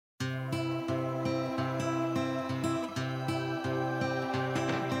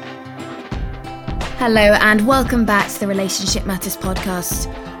Hello and welcome back to the Relationship Matters podcast.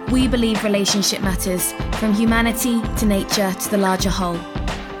 We believe relationship matters from humanity to nature to the larger whole.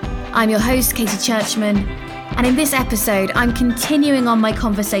 I'm your host, Katie Churchman, and in this episode, I'm continuing on my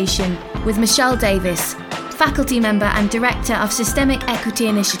conversation with Michelle Davis, faculty member and director of Systemic Equity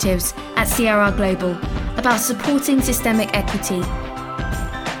Initiatives at CRR Global, about supporting systemic equity.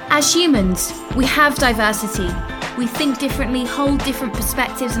 As humans, we have diversity. We think differently, hold different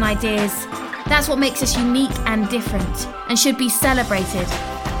perspectives and ideas. That's what makes us unique and different, and should be celebrated.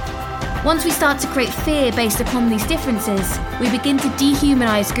 Once we start to create fear based upon these differences, we begin to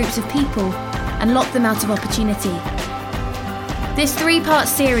dehumanize groups of people and lock them out of opportunity. This 3-part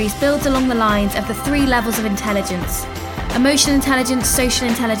series builds along the lines of the 3 levels of intelligence: emotional intelligence, social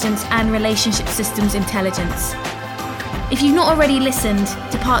intelligence, and relationship systems intelligence. If you've not already listened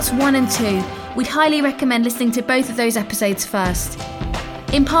to parts 1 and 2, we'd highly recommend listening to both of those episodes first.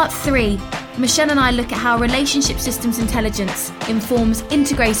 In part 3, Michelle and I look at how relationship systems intelligence informs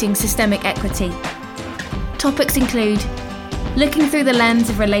integrating systemic equity. Topics include looking through the lens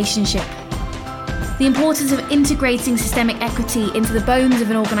of relationship, the importance of integrating systemic equity into the bones of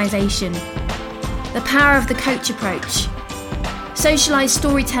an organisation, the power of the coach approach, socialised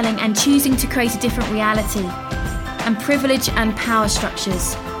storytelling and choosing to create a different reality, and privilege and power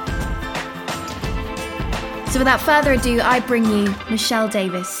structures. So without further ado, I bring you Michelle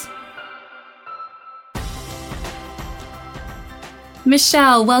Davis.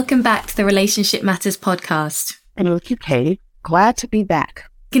 Michelle, welcome back to the Relationship Matters podcast. Thank you, Katie. Glad to be back.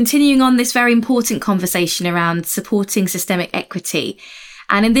 Continuing on this very important conversation around supporting systemic equity.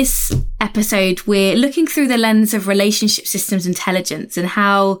 And in this episode, we're looking through the lens of relationship systems intelligence and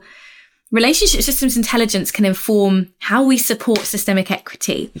how relationship systems intelligence can inform how we support systemic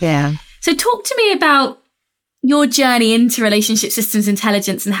equity. Yeah. So talk to me about your journey into relationship systems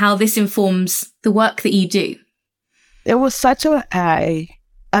intelligence and how this informs the work that you do. It was such a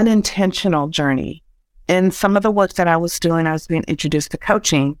unintentional journey. In some of the work that I was doing, I was being introduced to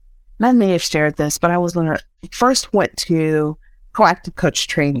coaching. And I may have shared this, but I was first went to proactive coach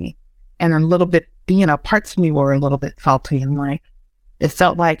training. And a little bit, parts of me were a little bit salty. And it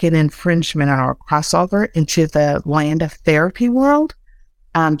felt like an infringement or a crossover into the land of therapy world.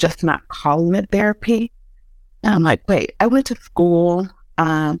 Just not calling it therapy. And I'm like, wait, I went to school,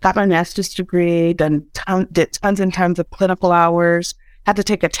 got my master's degree, did tons and tons of clinical hours, had to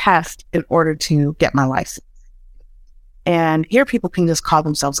take a test in order to get my license. And here people can just call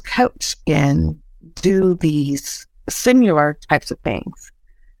themselves a coach and do these similar types of things.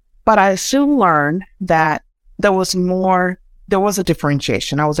 But I soon learned that there was a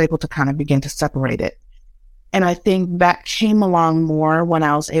differentiation. I was able to kind of begin to separate it. And I think that came along more when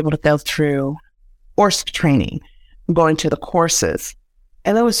I was able to go through course training, going to the courses.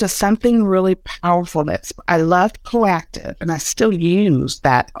 And there was just something really powerful I loved proactive, and I still use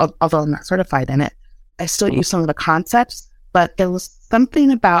that, although I'm not certified in it. I still use some of the concepts, but there was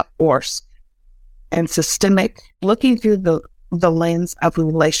something about ORSC and systemic, looking through the lens of a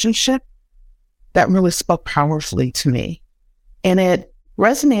relationship that really spoke powerfully to me. And it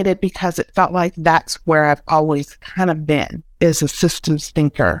resonated because it felt like that's where I've always kind of been, is a systems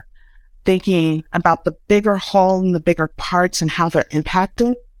thinker, thinking about the bigger whole and the bigger parts and how they're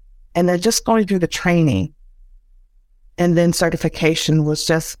impacted. And then just going through the training and then certification was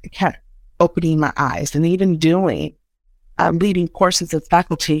just kept opening my eyes. And even doing leading courses as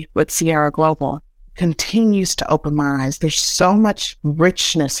faculty with CRR Global continues to open my eyes. There's so much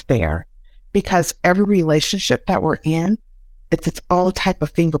richness there because every relationship that we're in, it's its own type of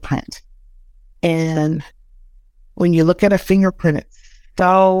fingerprint. And when you look at a fingerprint, it's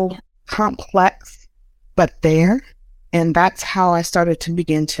so complex, but there. And that's how I started to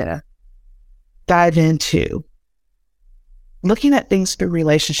begin to dive into looking at things through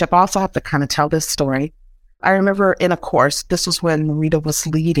relationship. I also have to kind of tell this story. I remember in a course, this was when Rita was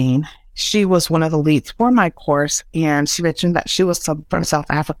leading. She was one of the leads for my course, and she mentioned that she was from South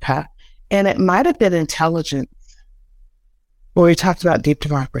Africa. And it might have been intelligence, where we talked about deep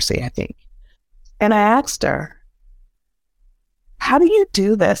democracy, I think. And I asked her, how do you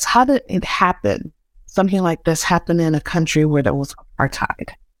do this? How did it happen? Something like this happen in a country where there was apartheid.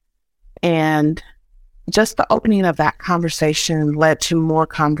 And just the opening of that conversation led to more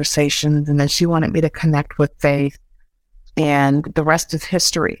conversations. And then she wanted me to connect with faith, and the rest is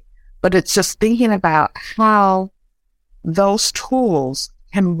history. But it's just thinking about how those tools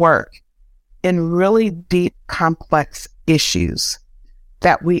can work in really deep, complex issues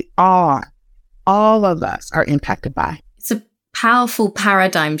that we all of us are impacted by. It's a powerful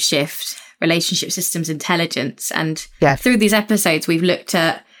paradigm shift, relationship systems intelligence. And yes. Through these episodes, we've looked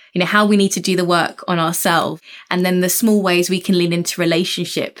at how we need to do the work on ourselves, and then the small ways we can lean into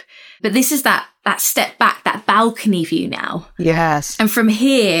relationship. But this is that step back, that balcony view now. Yes. And from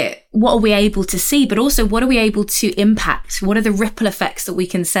here, what are we able to see? But also, what are we able to impact? What are the ripple effects that we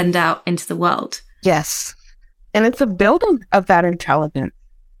can send out into the world? Yes. And it's a building of that intelligence.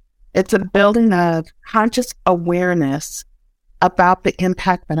 It's a building of conscious awareness about the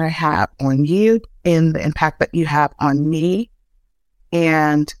impact that I have on you and the impact that you have on me,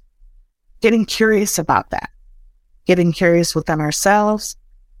 and getting curious about that, getting curious within ourselves,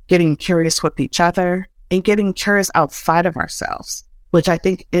 getting curious with each other, and getting curious outside of ourselves, which I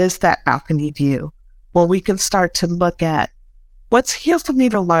think is that balcony view, where we can start to look at what's here for me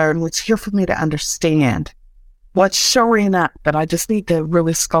to learn, what's here for me to understand, what's showing up that I just need to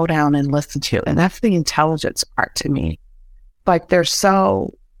really slow down and listen to. And that's the intelligence part to me. Like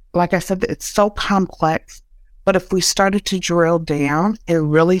like I said, it's so complex, but if we started to drill down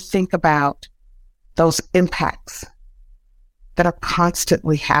and really think about those impacts that are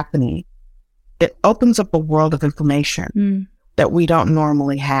constantly happening, it opens up a world of information that we don't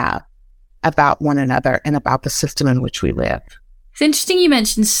normally have about one another and about the system in which we live. It's interesting you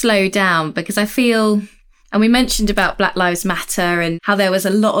mentioned slow down, because I feel, and we mentioned about Black Lives Matter and how there was a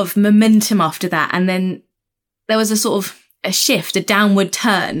lot of momentum after that. And then there was a sort of a shift, a downward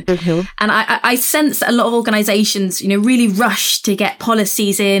turn. Mm-hmm. And I sense that a lot of organizations, really rush to get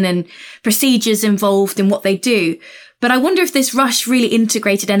policies in and procedures involved in what they do. But I wonder if this rush really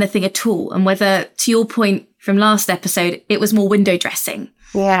integrated anything at all, and whether, to your point from last episode, it was more window dressing.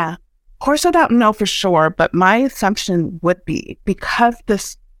 Yeah. Of course, I don't know for sure, but my assumption would be, because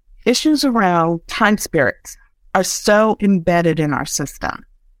this issues around time spirits are so embedded in our system,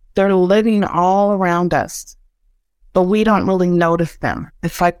 they're living all around us, but we don't really notice them.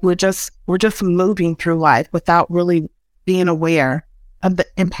 It's like we're just moving through life without really being aware of the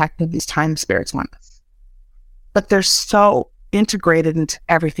impact of these time spirits on us. But they're so integrated into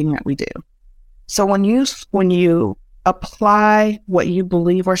everything that we do. So when you apply what you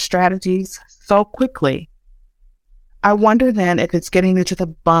believe are strategies so quickly, I wonder then if it's getting into the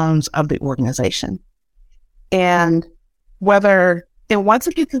bones of the organization. And once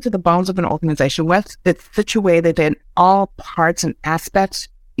it gets into the bones of an organization, once it's situated in all parts and aspects,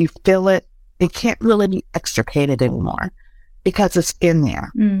 you feel it, it can't really be extricated anymore because it's in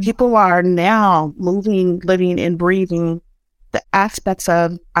there. People are now moving, living, and breathing the aspects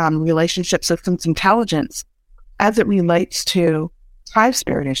of relationship systems intelligence as it relates to time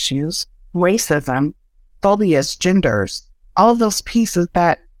spirit issues, racism, phobias, genders, all of those pieces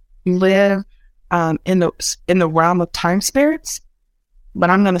that live in the realm of time spirits. But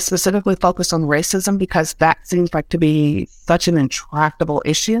I'm going to specifically focus on racism because that seems like to be such an intractable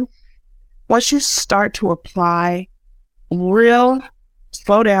issue. Once you start to apply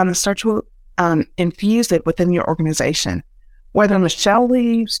slow down and start to infuse it within your organization, whether Michelle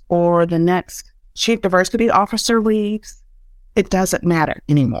leaves or the next chief diversity officer leaves, it doesn't matter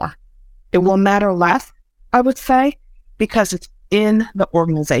anymore. It will matter less, I would say, because it's in the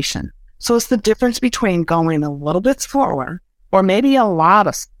organization. So it's the difference between going a little bit slower, or maybe a lot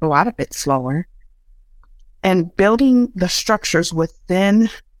of it slower, and building the structures within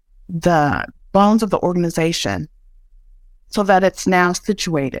the bones of the organization so that it's now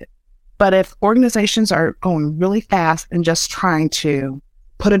situated. But if organizations are going really fast and just trying to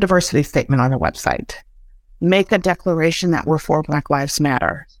put a diversity statement on their website, make a declaration that we're for Black Lives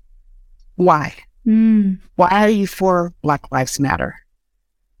Matter, why? Why are you for Black Lives Matter?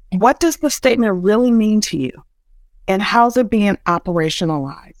 What does the statement really mean to you? And how's it being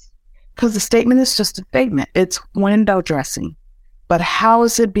operationalized? Because the statement is just a statement. It's window dressing. But how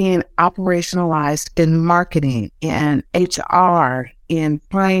is it being operationalized in marketing, in HR, in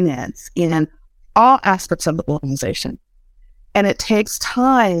finance, in all aspects of the organization? And it takes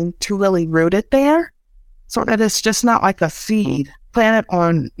time to really root it there so that it's just not like a seed planted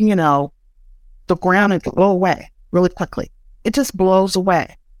on, the ground and blow away really quickly. It just blows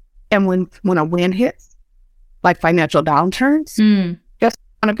away. And when a wind hits, like financial downturns, guess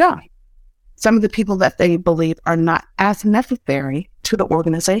what's going to go? Some of the people that they believe are not as necessary to the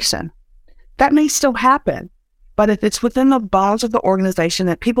organization. That may still happen, but if it's within the bounds of the organization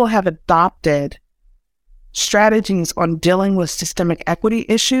that people have adopted strategies on dealing with systemic equity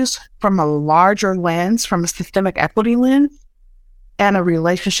issues from a larger lens, from a systemic equity lens and a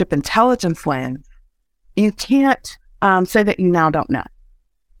relationship intelligence lens, you can't say that you now don't know.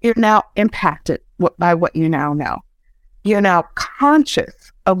 You're now impacted by what you now know. You're now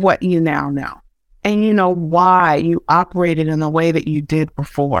conscious of what you now know. And you know why you operated in the way that you did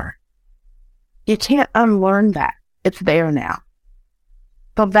before. You can't unlearn that. It's there now.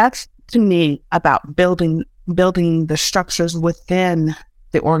 So that's, to me, about building the structures within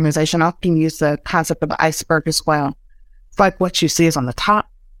the organization. I often use the concept of iceberg as well. It's like what you see is on the top,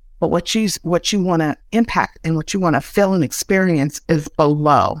 but what you want to impact and what you want to feel and experience is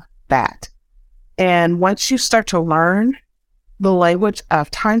below that. And once you start to learn the language of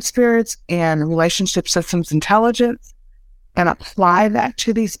time spirits and relationship systems intelligence and apply that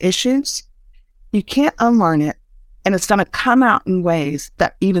to these issues, you can't unlearn it. And it's going to come out in ways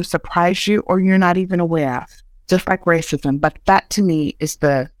that even surprise you or you're not even aware of, just like racism. But that, to me, is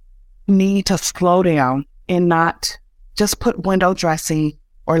the need to slow down and not just put window dressing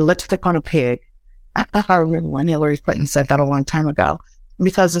or lipstick on a pig. I remember when Hillary Clinton said that a long time ago.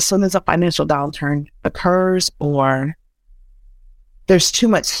 Because as soon as a financial downturn occurs or there's too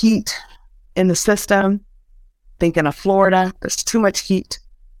much heat in the system, thinking of Florida, there's too much heat,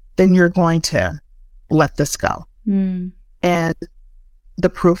 then you're going to let this go. And the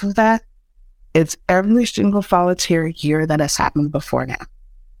proof of that is every single solitary year that has happened before now.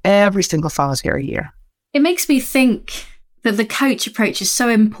 Every single solitary year. It makes me think that the coach approach is so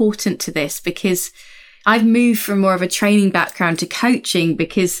important to this, because I've moved from more of a training background to coaching,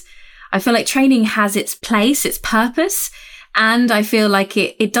 because I feel like training has its place, its purpose. And I feel like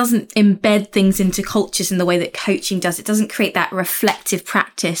it doesn't embed things into cultures in the way that coaching does. It doesn't create that reflective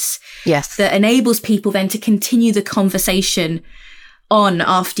practice that enables people then to continue the conversation on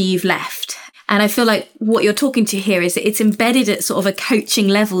after you've left. And I feel like what you're talking to here is that it's embedded at sort of a coaching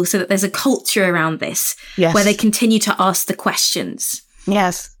level so that there's a culture around this where they continue to ask the questions.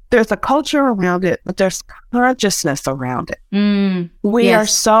 Yes. There's a culture around it, but there's consciousness around it. We are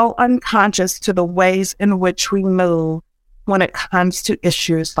so unconscious to the ways in which we move when it comes to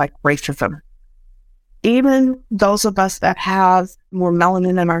issues like racism. Even those of us that have more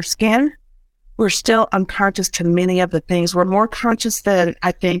melanin in our skin, we're still unconscious to many of the things. We're more conscious than,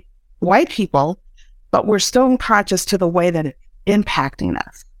 I think, white people, but we're still unconscious to the way that it's impacting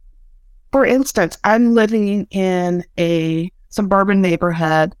us. For instance, I'm living in a suburban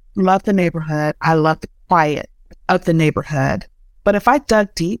neighborhood, love the neighborhood. I love the quiet of the neighborhood. But if I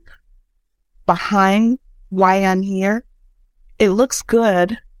dug deep behind why I'm here, it looks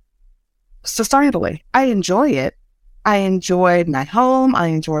good societally. I enjoy it. I enjoy my home. I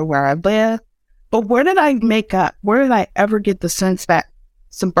enjoy where I live. But where did I ever get the sense that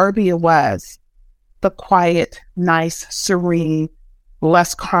suburbia was the quiet, nice, serene,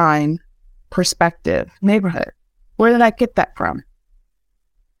 less crime perspective neighborhood? Where did I get that from?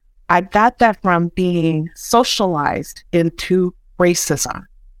 I got that from being socialized into racism.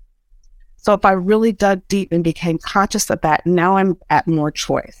 So if I really dug deep and became conscious of that, now I'm at more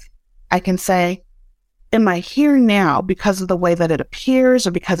choice. I can say, am I here now because of the way that it appears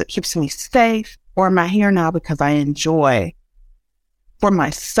or because it keeps me safe? Or am I here now because I enjoy for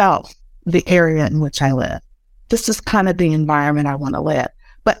myself the area in which I live? This is kind of the environment I want to live.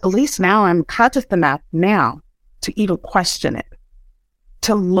 But at least now I'm conscious enough now to even question it,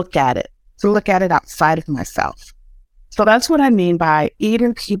 to look at it outside of myself. So that's what I mean by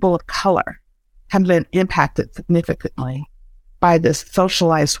even people of color have been impacted significantly by this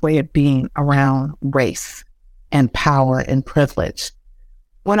socialized way of being around race and power and privilege.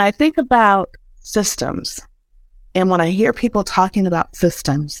 When I think about systems, and when I hear people talking about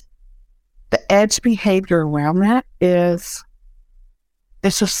systems, the edge behavior around that is,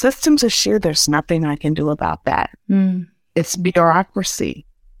 if the system's issue, there's nothing I can do about that. It's bureaucracy.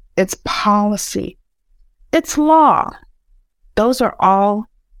 It's policy. It's law. Those are all,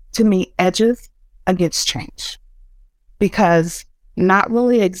 to me, edges against change. Because not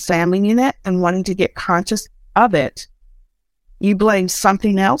really examining it and wanting to get conscious of it, you blame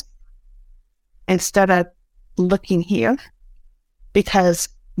something else instead of looking here. Because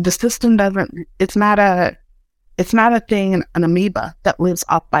the system it's not a thing, an amoeba that lives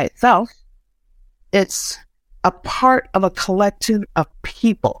off by itself. It's a part of a collective of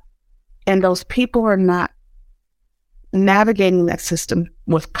people. And those people are not navigating that system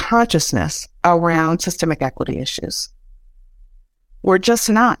with consciousness around systemic equity issues. We're just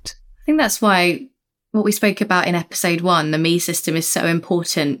not. I think that's why what we spoke about in episode 1, the me system, is so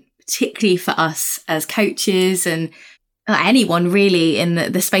important, particularly for us as coaches and anyone really in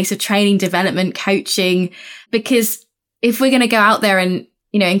the space of training, development, coaching, because if we're going to go out there and,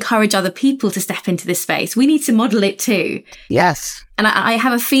 encourage other people to step into this space, we need to model it too. Yes. And I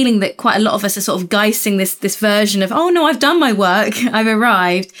have a feeling that quite a lot of us are sort of geising this version of, oh no, I've done my work, I've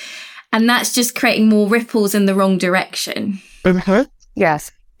arrived. And that's just creating more ripples in the wrong direction. Mm-hmm.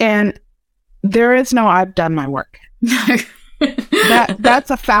 Yes. And there is no, I've done my work. No. That's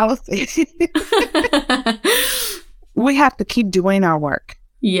a fallacy. We have to keep doing our work.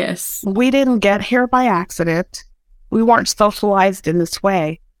 Yes. We didn't get here by accident. We weren't socialized in this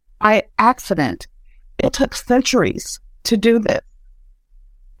way by accident. It took centuries to do this,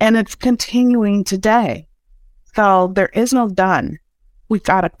 and it's continuing today. So there is no done. We've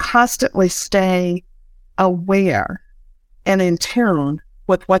got to constantly stay aware and in tune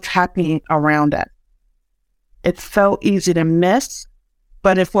with what's happening around us. It's so easy to miss,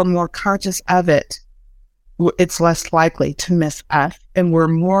 but if we're more conscious of it, it's less likely to miss us, and we're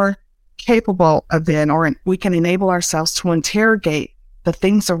more capable of it, or we can enable ourselves to interrogate the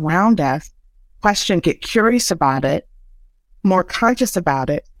things around us, question, get curious about it, more conscious about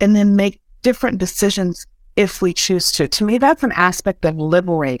it, and then make different decisions if we choose to. To me, that's an aspect of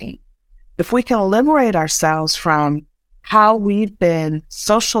liberating. If we can liberate ourselves from how we've been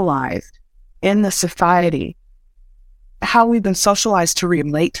socialized in the society, how we've been socialized to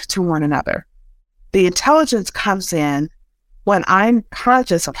relate to one another. The intelligence comes in when I'm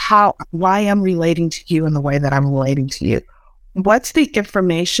conscious of why I'm relating to you in the way that I'm relating to you. What's the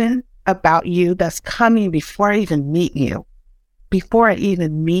information about you that's coming before I even meet you?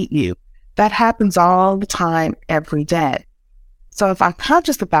 That happens all the time, every day. So if I'm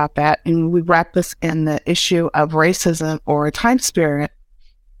conscious about that, and we wrap this in the issue of racism or time spirit,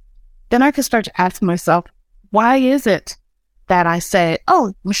 then I can start to ask myself, why is it that I say,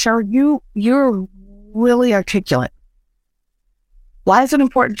 oh, Michelle, you're really articulate? Why is it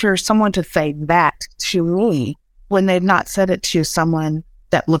important for someone to say that to me when they've not said it to someone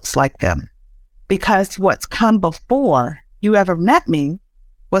that looks like them? Because what's come before you ever met me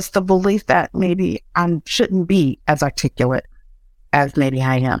was the belief that maybe I shouldn't be as articulate as maybe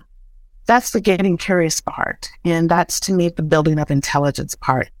I am. That's the getting curious part. And that's, to me, the building of intelligence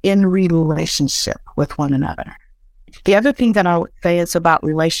part in relationship with one another. The other thing that I would say is about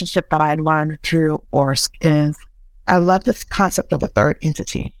relationship that I learned through ORSC is I love this concept of a third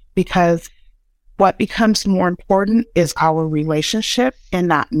entity, because what becomes more important is our relationship and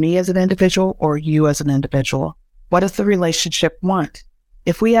not me as an individual or you as an individual. What does the relationship want?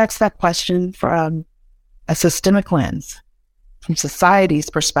 If we ask that question from a systemic lens, from society's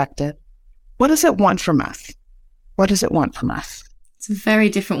perspective, what does it want from us? What does it want from us? It's a very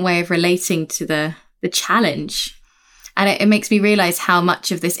different way of relating to the challenge. And it makes me realize how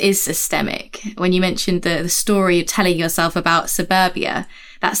much of this is systemic. When you mentioned the story you're telling yourself about suburbia,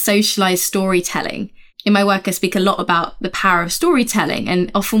 that socialized storytelling. In my work, I speak a lot about the power of storytelling.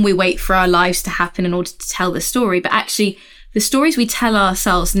 And often we wait for our lives to happen in order to tell the story. But actually, the stories we tell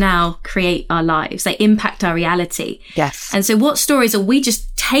ourselves now create our lives. They impact our reality. Yes. And so what stories are we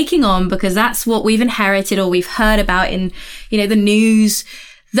just taking on because that's what we've inherited or we've heard about in, the news,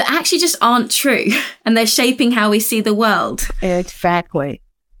 that actually just aren't true, and they're shaping how we see the world. Exactly.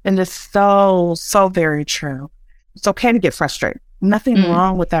 And it's so very true. It's okay to get frustrated. Nothing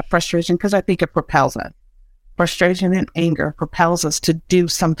wrong with that frustration, because I think it propels us. Frustration and anger propels us to do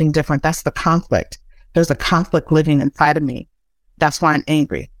something different. That's the conflict. There's a conflict living inside of me. That's why I'm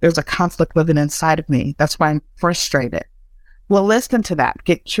angry. There's a conflict living inside of me. That's why I'm frustrated. Well, listen to that.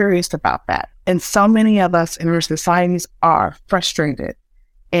 Get curious about that. And so many of us in our societies are frustrated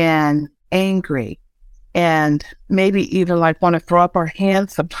and angry, and maybe even want to throw up our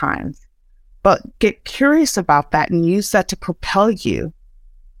hands sometimes. But get curious about that and use that to propel you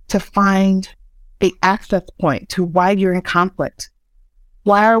to find the access point to why you're in conflict.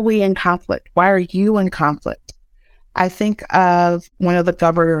 Why are we in conflict? Why are you in conflict? I think of one of the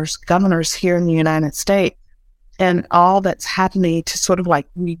governors here in the United States and all that's happening to sort of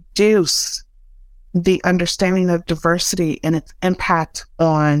reduce the understanding of diversity and its impact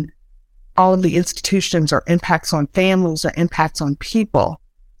on all of the institutions, or impacts on families, or impacts on people.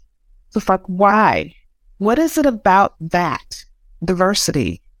 So it's why? What is it about that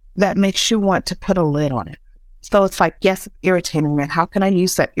diversity that makes you want to put a lid on it? So it's yes, it's irritating me. How can I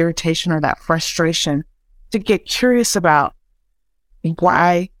use that irritation or that frustration to get curious about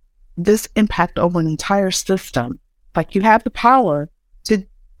why this impact over an entire system? You have the power to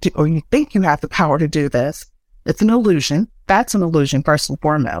or you think you have the power to do this. It's an illusion. That's an illusion, first and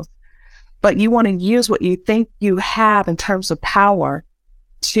foremost. But you want to use what you think you have in terms of power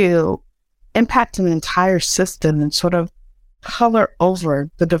to impact an entire system and sort of color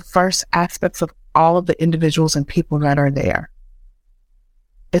over the diverse aspects of all of the individuals and people that are there.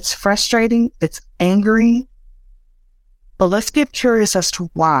 It's frustrating. It's angering. But let's get curious as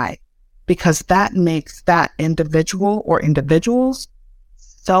to why, because that makes that individual or individuals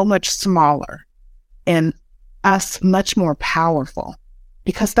so much smaller and us much more powerful,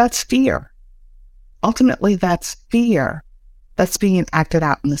 because that's fear. Ultimately, that's fear that's being acted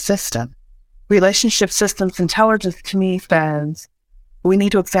out in the system. Relationship systems intelligence to me says we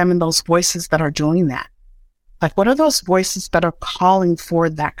need to examine those voices that are doing that. Like, what are those voices that are calling for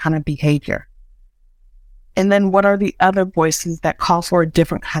that kind of behavior? And then what are the other voices that call for a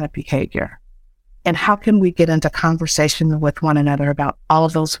different kind of behavior? And how can we get into conversation with one another about all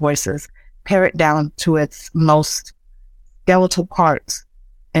of those voices, pare it down to its most skeletal parts,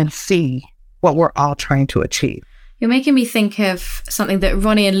 and see what we're all trying to achieve? You're making me think of something that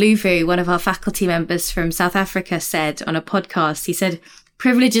Ronnie and Luvu, one of our faculty members from South Africa, said on a podcast. He said,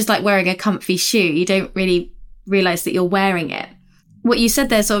 privilege is like wearing a comfy shoe. You don't really realize that you're wearing it. What you said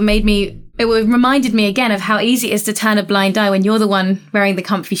there sort of reminded me again of how easy it is to turn a blind eye when you're the one wearing the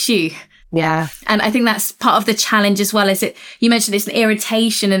comfy shoe. Yeah. And I think that's part of the challenge as well, is it, you mentioned it's an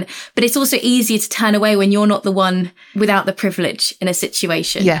irritation, but it's also easier to turn away when you're not the one without the privilege in a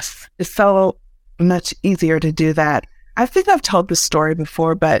situation. Yes. It's so much easier to do that. I think I've told this story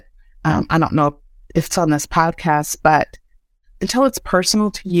before, but I don't know if it's on this podcast, but until it's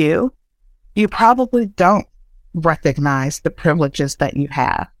personal to you, you probably don't recognize the privileges that you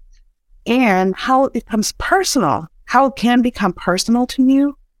have. And how it becomes personal, how it can become personal to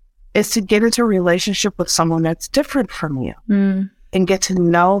you, is to get into a relationship with someone that's different from you and get to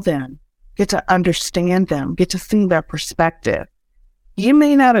know them, get to understand them, get to see their perspective. You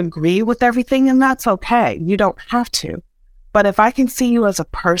may not agree with everything, and that's okay. You don't have to. But if I can see you as a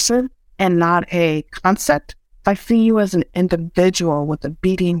person and not a concept, if I see you as an individual with a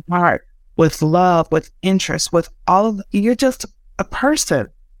beating heart, with love, with interest, with all of, you're just a person.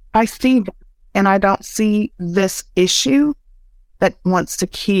 I see that, and I don't see this issue that wants to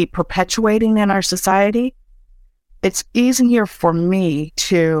keep perpetuating in our society. It's easier for me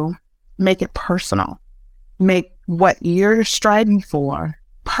to make it personal, make what you're striving for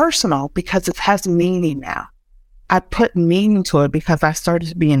personal, because it has meaning now. I put meaning to it because I started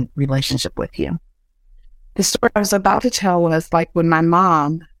to be in relationship with you. The story I was about to tell was like when my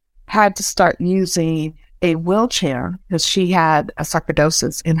mom had to start using a wheelchair because she had a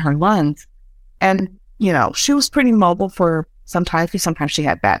sarcoidosis in her lungs. And, she was pretty mobile for sometimes she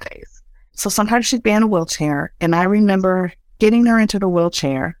had bad days. So sometimes she'd be in a wheelchair. And I remember getting her into the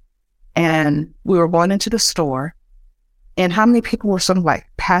wheelchair, and we were going into the store, and how many people were sort of like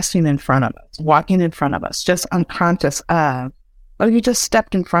passing in front of us, walking in front of us, just unconscious of, oh, you just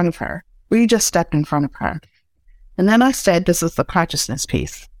stepped in front of her. Or you just stepped in front of her. And then I said, this is the consciousness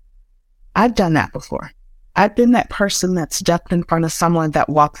piece. I've done that before. I've been that person that stepped in front of someone that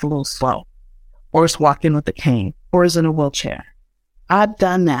walks a little slow, or is walking with a cane, or is in a wheelchair. I've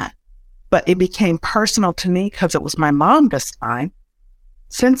done that, but it became personal to me because it was my mom this time.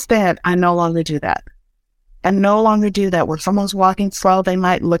 Since then, I no longer do that. I no longer do that. When someone's walking slow, they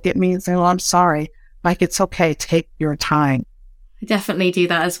might look at me and say, well, I'm sorry. Like, it's okay. Take your time. I definitely do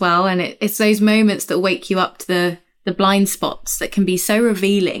that as well. And it's those moments that wake you up to the blind spots that can be so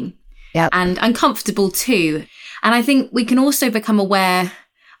revealing and uncomfortable too. And I think we can also become aware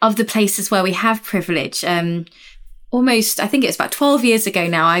of the places where we have privilege. I think it's about 12 years ago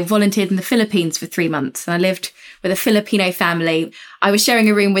now, I volunteered in the Philippines for 3 months, and I lived with a Filipino family. I was sharing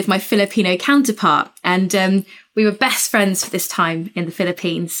a room with my Filipino counterpart, and we were best friends for this time in the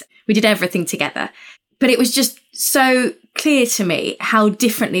Philippines. We did everything together. But it was just so clear to me how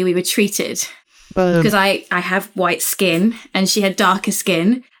differently we were treated. Because I have white skin and she had darker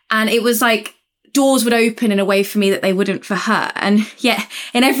skin. And it was like doors would open in a way for me that they wouldn't for her. And yet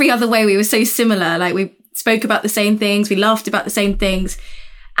in every other way, we were so similar. Like, we spoke about the same things. We laughed about the same things.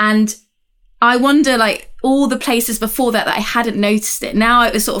 And I wonder, like, all the places before that I hadn't noticed it. Now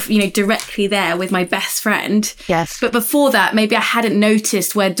it was sort of, directly there with my best friend. Yes. But before that, maybe I hadn't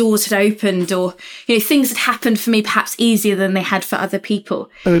noticed where doors had opened, or, things had happened for me perhaps easier than they had for other people.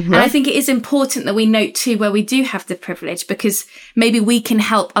 Mm-hmm. And I think it is important that we note too where we do have the privilege, because maybe we can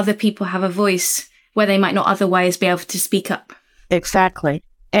help other people have a voice where they might not otherwise be able to speak up. Exactly.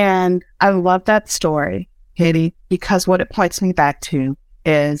 And I love that story, Katie, because what it points me back to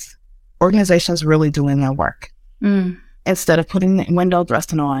is organizations really doing their work. Instead of putting the window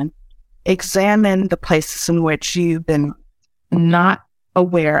dressing on, examine the places in which you've been not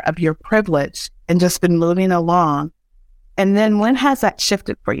aware of your privilege and just been moving along. And then when has that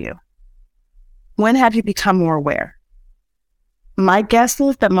shifted for you? When have you become more aware? My guess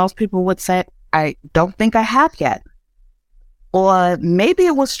is that most people would say, I don't think I have yet. Or maybe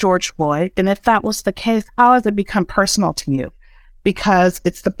it was George Floyd. And if that was the case, how has it become personal to you? Because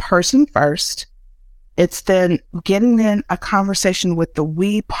it's the person first. It's then getting in a conversation with the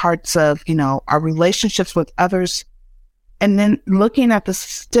we parts of, our relationships with others, and then looking at the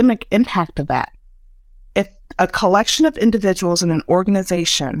systemic impact of that. If a collection of individuals in an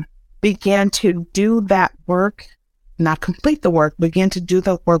organization began to do that work not complete the work, begin to do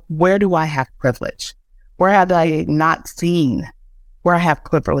the work. Where do I have privilege? Where have I not seen where I have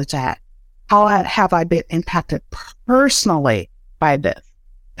privilege at? How have I been impacted personally by this?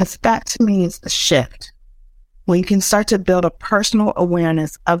 Because that to me is the shift. When you can start to build a personal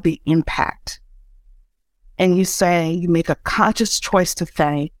awareness of the impact, and you make a conscious choice to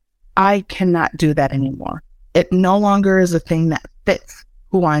say, I cannot do that anymore. It no longer is a thing that fits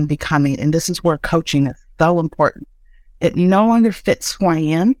who I'm becoming. And this is where coaching is so important. It no longer fits who I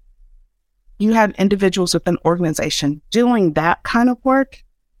am. You have individuals within an organization doing that kind of work.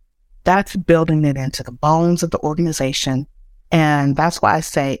 That's building it into the bones of the organization. And that's why I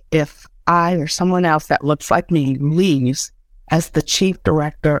say, if I or someone else that looks like me leaves as the chief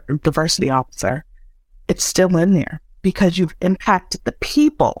director or diversity officer, it's still in there because you've impacted the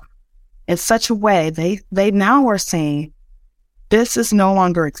people in such a way they now are saying, this is no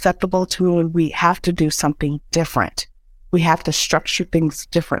longer acceptable to us. We have to do something different. We have to structure things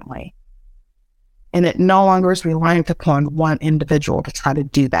differently. And it no longer is reliant upon one individual to try to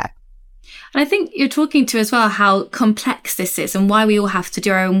do that. And I think you're talking to as well how complex this is and why we all have to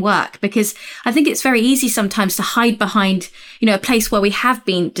do our own work, because I think it's very easy sometimes to hide behind, a place where we have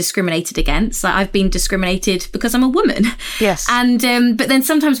been discriminated against. Like I've been discriminated because I'm a woman. Yes. And, but then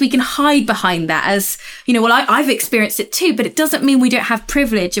sometimes we can hide behind that as, I've experienced it too, but it doesn't mean we don't have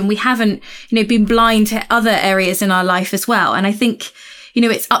privilege and we haven't, been blind to other areas in our life as well. And I think,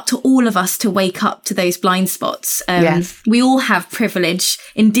 it's up to all of us to wake up to those blind spots. Yes. We all have privilege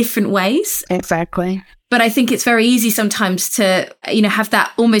in different ways. Exactly. But I think it's very easy sometimes to, have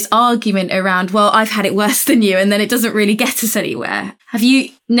that almost argument around, well, I've had it worse than you, and then it doesn't really get us anywhere. Have you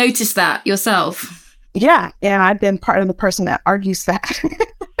noticed that yourself? Yeah. And I've been part of the person that argues that,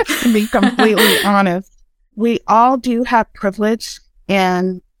 to be completely honest. We all do have privilege,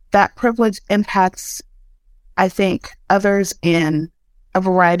 and that privilege impacts, I think, others in a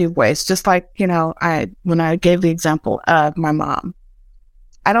variety of ways. Just like, when I gave the example of my mom,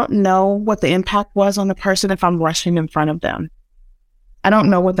 I don't know what the impact was on the person if I'm rushing in front of them. I don't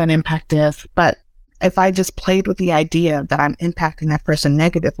know what that impact is, but if I just played with the idea that I'm impacting that person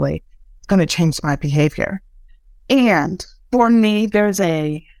negatively, it's going to change my behavior. And for me, there's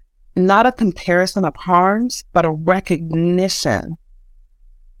not a comparison of harms, but a recognition.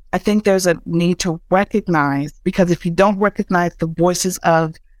 I think there's a need to recognize, because if you don't recognize the voices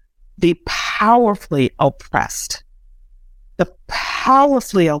of the powerfully oppressed, if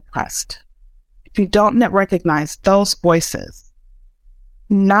you don't recognize those voices,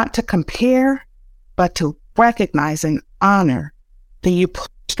 not to compare, but to recognize and honor, then you push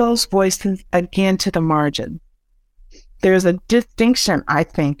those voices again to the margin. There's a distinction, I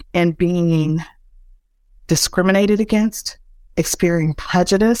think, in being discriminated against, experiencing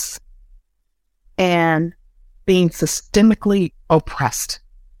prejudice, and being systemically oppressed.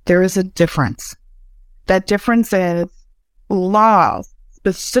 There is a difference. That difference is laws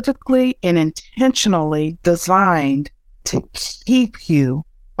specifically and intentionally designed to keep you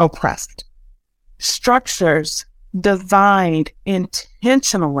oppressed. Structures designed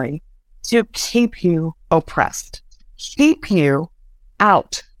intentionally to keep you oppressed, keep you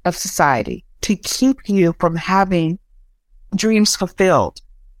out of society, to keep you from having dreams fulfilled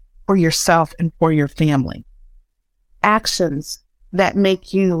for yourself and for your family. Actions that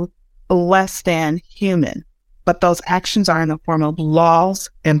make you less than human, but those actions are in the form of laws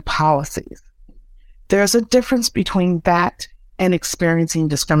and policies. There's a difference between that and experiencing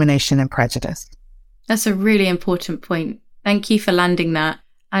discrimination and prejudice. That's a really important point. Thank you for landing that.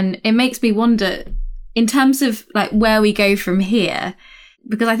 And it makes me wonder, in terms of where we go from here,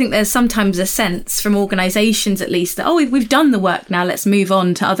 because I think there's sometimes a sense from organisations, at least, that, we've done the work now, let's move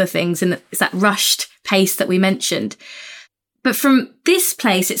on to other things. And it's that rushed pace that we mentioned. But from this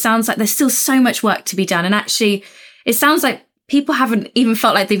place, it sounds like there's still so much work to be done. And actually, it sounds like people haven't even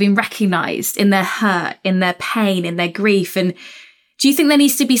felt like they've been recognised in their hurt, in their pain, in their grief. And do you think there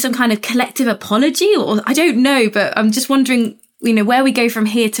needs to be some kind of collective apology? Or I don't know, but I'm just wondering, where we go from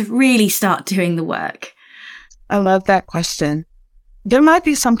here to really start doing the work. I love that question. There might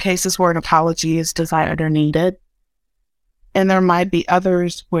be some cases where an apology is desired or needed, and there might be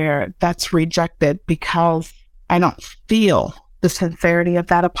others where that's rejected because I don't feel the sincerity of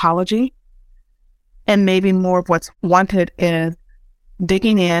that apology. And maybe more of what's wanted is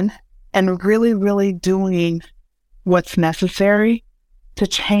digging in and really, really doing what's necessary to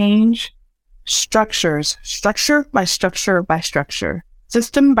change structures, structure by structure by structure,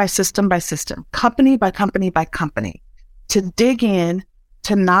 system by system by system, company by company by company, to dig in,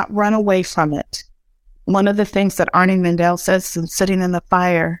 to not run away from it. One of the things that Arnie Mandel says in Sitting in the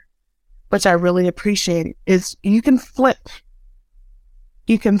Fire, which I really appreciate, is you can flip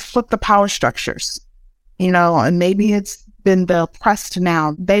the power structures, and maybe it's been the oppressed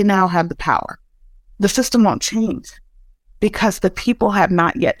now. They now have the power. The system won't change because the people have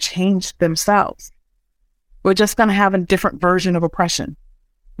not yet changed themselves. We're just going to have a different version of oppression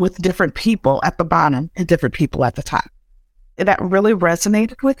with different people at the bottom and different people at the top. And that really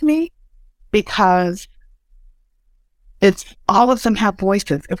resonated with me because it's all of them have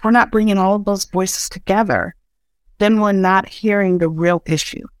voices. If we're not bringing all of those voices together, then we're not hearing the real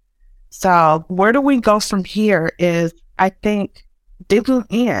issue. So where do we go from here is, I think, digging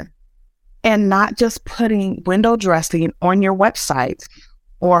in and not just putting window dressing on your website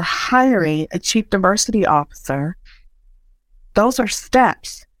or hiring a chief diversity officer. Those are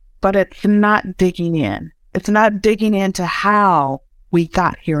steps, but it's not digging in. It's not digging into how we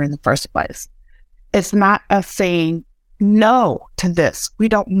got here in the first place. It's not us saying no to this. We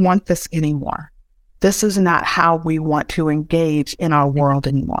don't want this anymore. This is not how we want to engage in our world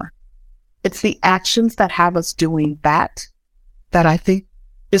anymore. It's the actions that have us doing that I think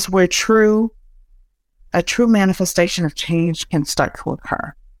is where a true manifestation of change can start to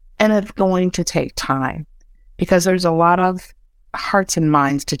occur. And it's going to take time because there's a lot of hearts and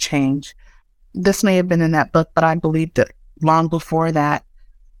minds to change. This may have been in that book, but I believed it long before that.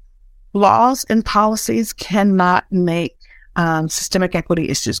 Laws and policies cannot make systemic equity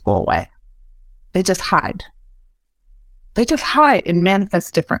issues go away. They just hide. They just hide and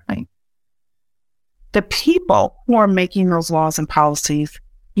manifest differently. The people who are making those laws and policies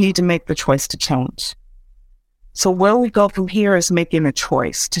need to make the choice to change. So where we go from here is making a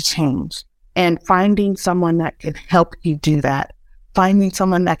choice to change and finding someone that can help you do that. Finding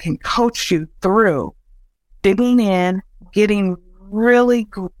someone that can coach you through digging in, getting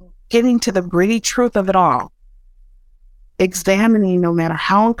to the gritty truth of it all, examining, no matter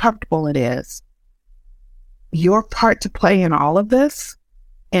how uncomfortable it is, your part to play in all of this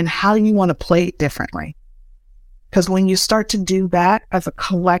and how you want to play it differently. Because when you start to do that as a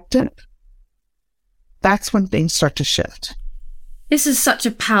collective, that's when things start to shift. This is such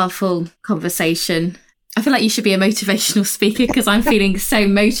a powerful conversation. I feel like you should be a motivational speaker because I'm feeling so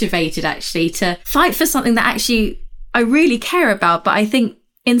motivated actually to fight for something that actually I really care about, but I think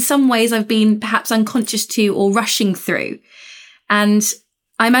in some ways I've been perhaps unconscious to or rushing through. And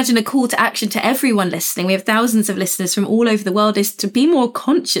I imagine a call to action to everyone listening. We have thousands of listeners from all over the world is to be more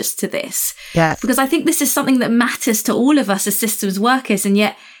conscious to this. Yes. Because I think this is something that matters to all of us as systems workers, and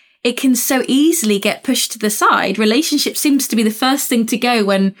yet it can so easily get pushed to the side. Relationship seems to be the first thing to go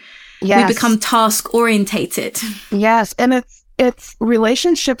when we become task orientated. Yes. And it's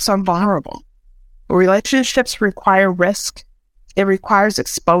relationships are vulnerable. Relationships require risk. It requires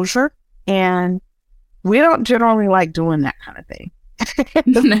exposure. And we don't generally like doing that kind of thing.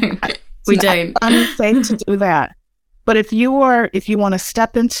 No, we don't. It's unsafe to do that. But if you want to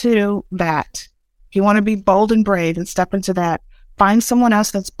step into that, if you want to be bold and brave and step into that, find someone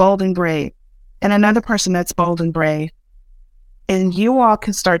else that's bold and brave and another person that's bold and brave. And you all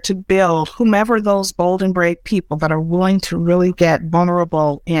can start to build whomever those bold and brave people that are willing to really get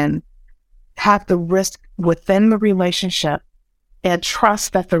vulnerable and have the risk within the relationship and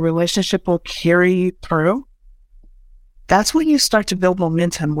trust that the relationship will carry you through. That's when you start to build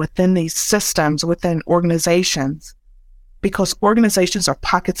momentum within these systems, within organizations, because organizations are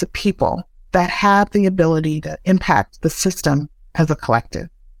pockets of people that have the ability to impact the system as a collective.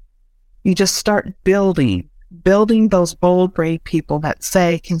 You just start building those bold, brave people that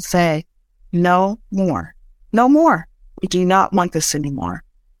can say, no more. We do not want this anymore.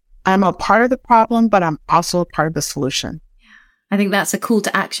 I'm a part of the problem, but I'm also a part of the solution. I think that's a call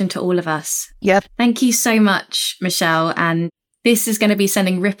to action to all of us. Yep. Thank you so much, Michelle. And this is going to be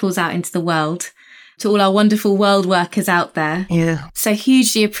sending ripples out into the world to all our wonderful world workers out there. Yeah. So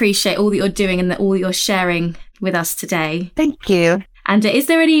hugely appreciate all that you're doing and all that you're sharing with us today. Thank you. And is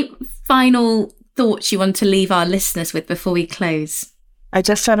there any final thoughts you want to leave our listeners with before we close? I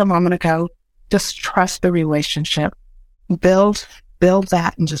just said a moment ago, just trust the relationship. Build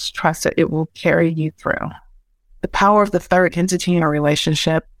that and just trust it. It will carry you through. The power of the third entity in a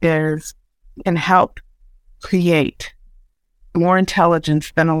relationship can help create more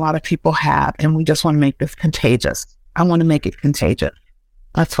intelligence than a lot of people have. And we just want to make this contagious. I want to make it contagious.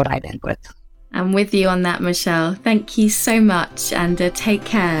 That's what I did with. I'm with you on that, Michelle. Thank you so much and take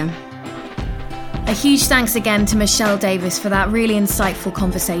care. A huge thanks again to Michelle Davis for that really insightful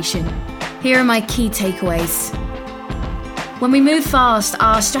conversation. Here are my key takeaways. When we move fast,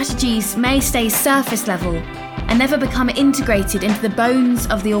 our strategies may stay surface level and never become integrated into the bones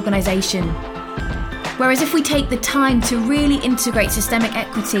of the organisation. Whereas if we take the time to really integrate systemic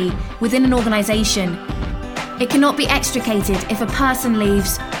equity within an organisation, it cannot be extricated if a person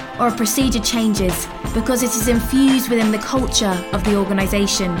leaves or a procedure changes because it is infused within the culture of the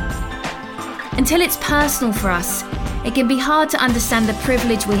organisation. Until it's personal for us, it can be hard to understand the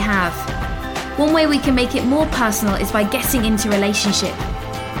privilege we have. One way we can make it more personal is by getting into relationship.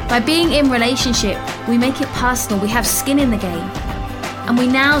 By being in relationship, we make it personal, we have skin in the game. And we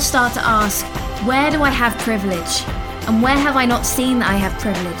now start to ask, where do I have privilege? And where have I not seen that I have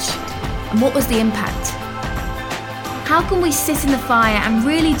privilege? And what was the impact? How can we sit in the fire and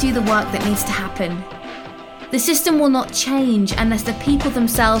really do the work that needs to happen? The system will not change unless the people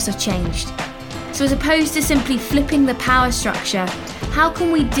themselves have changed. So as opposed to simply flipping the power structure, how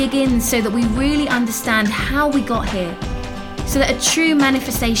can we dig in so that we really understand how we got here, so that a true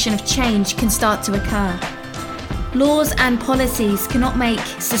manifestation of change can start to occur? Laws and policies cannot make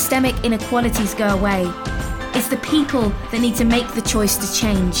systemic inequalities go away. It's the people that need to make the choice to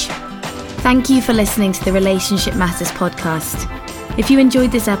change. Thank you for listening to the Relationship Matters podcast. If you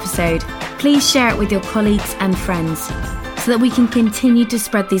enjoyed this episode, please share it with your colleagues and friends so that we can continue to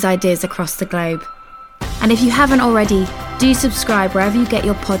spread these ideas across the globe. And if you haven't already, do subscribe wherever you get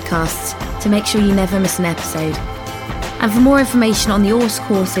your podcasts to make sure you never miss an episode. And for more information on the ORS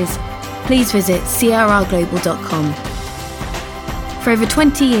courses, please visit crrglobal.com. For over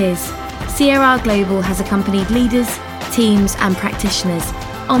 20 years, CRR Global has accompanied leaders, teams and practitioners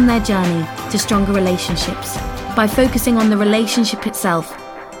on their journey to stronger relationships by focusing on the relationship itself,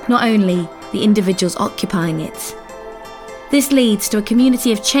 not only the individuals occupying it. This leads to a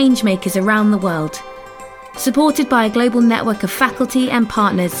community of change makers around the world. Supported by a global network of faculty and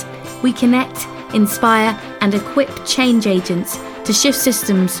partners, we connect, inspire and equip change agents to shift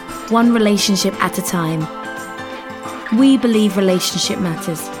systems one relationship at a time. We believe relationship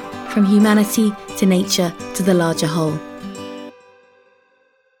matters, from humanity to nature to the larger whole.